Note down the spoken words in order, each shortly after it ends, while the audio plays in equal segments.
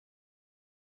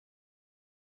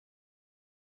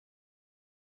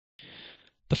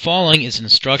The following is an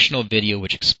instructional video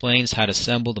which explains how to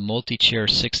assemble the Multi-Chair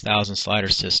 6000 slider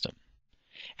system.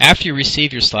 After you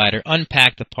receive your slider,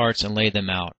 unpack the parts and lay them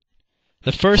out.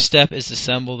 The first step is to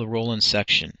assemble the roll-in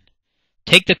section.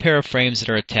 Take the pair of frames that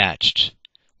are attached.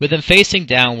 With them facing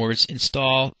downwards,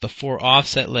 install the 4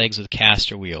 offset legs with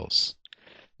caster wheels.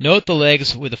 Note the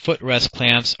legs with the footrest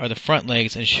clamps are the front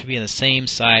legs and should be on the same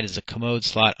side as the commode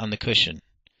slot on the cushion.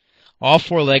 All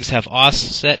 4 legs have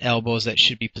offset elbows that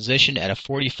should be positioned at a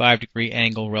 45-degree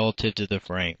angle relative to the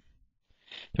frame.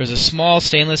 There is a small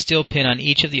stainless steel pin on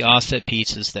each of the offset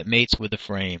pieces that mates with the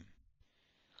frame.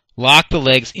 Lock the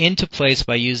legs into place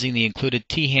by using the included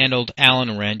T-handled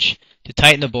Allen wrench to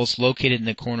tighten the bolts located in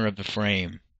the corner of the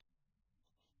frame.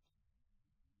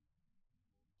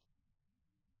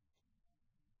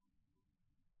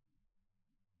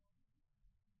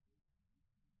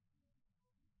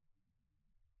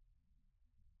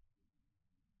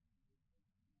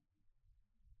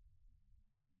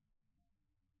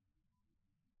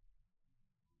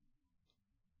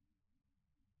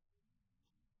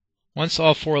 Once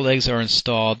all 4 legs are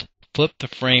installed, flip the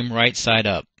frame right side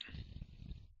up.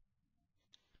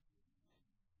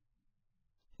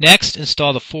 Next,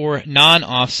 install the 4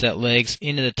 non-offset legs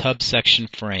into the tub section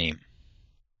frame.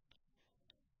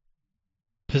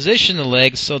 Position the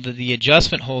legs so that the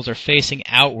adjustment holes are facing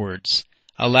outwards,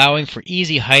 allowing for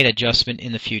easy height adjustment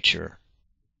in the future.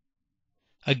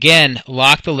 Again,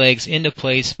 lock the legs into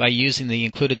place by using the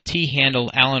included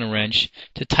T-handled Allen wrench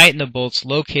to tighten the bolts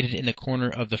located in the corner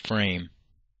of the frame.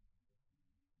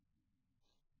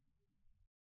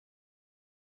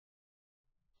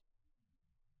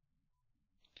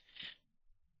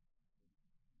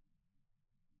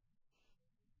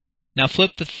 Now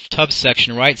flip the tub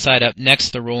section right side up next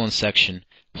to the roll-in section.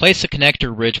 Place a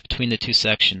connector ridge between the 2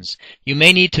 sections. You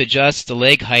may need to adjust the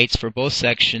leg heights for both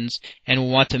sections and will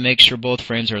want to make sure both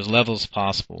frames are as level as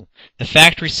possible. The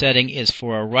factory setting is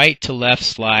for a right to left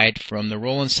slide from the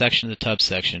roll-in section to the tub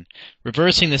section.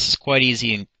 Reversing this is quite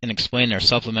easy and explained in our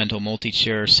supplemental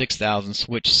Multi-Chair 6000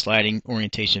 switch sliding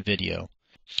orientation video.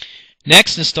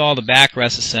 Next, install the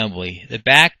backrest assembly. The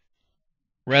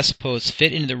backrest posts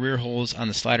fit into the rear holes on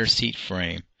the slider seat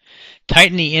frame.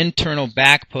 Tighten the internal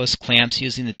back post clamps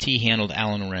using the T-handled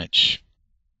Allen wrench.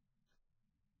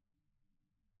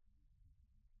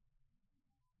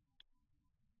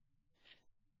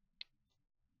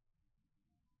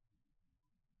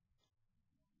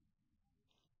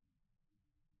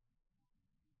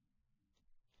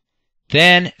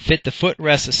 Then fit the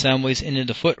footrest assemblies into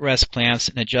the footrest clamps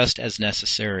and adjust as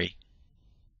necessary.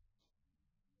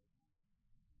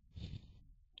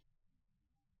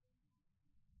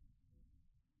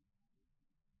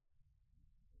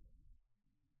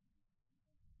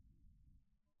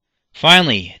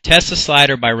 Finally, test the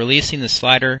slider by releasing the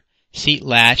slider seat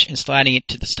latch and sliding it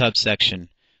to the tub section.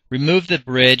 Remove the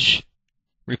bridge,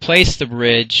 replace the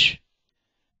bridge,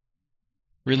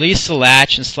 release the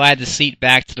latch and slide the seat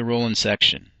back to the roll-in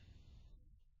section.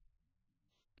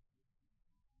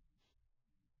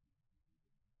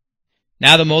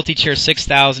 Now the Multi-Chair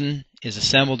 6000 is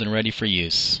assembled and ready for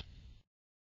use.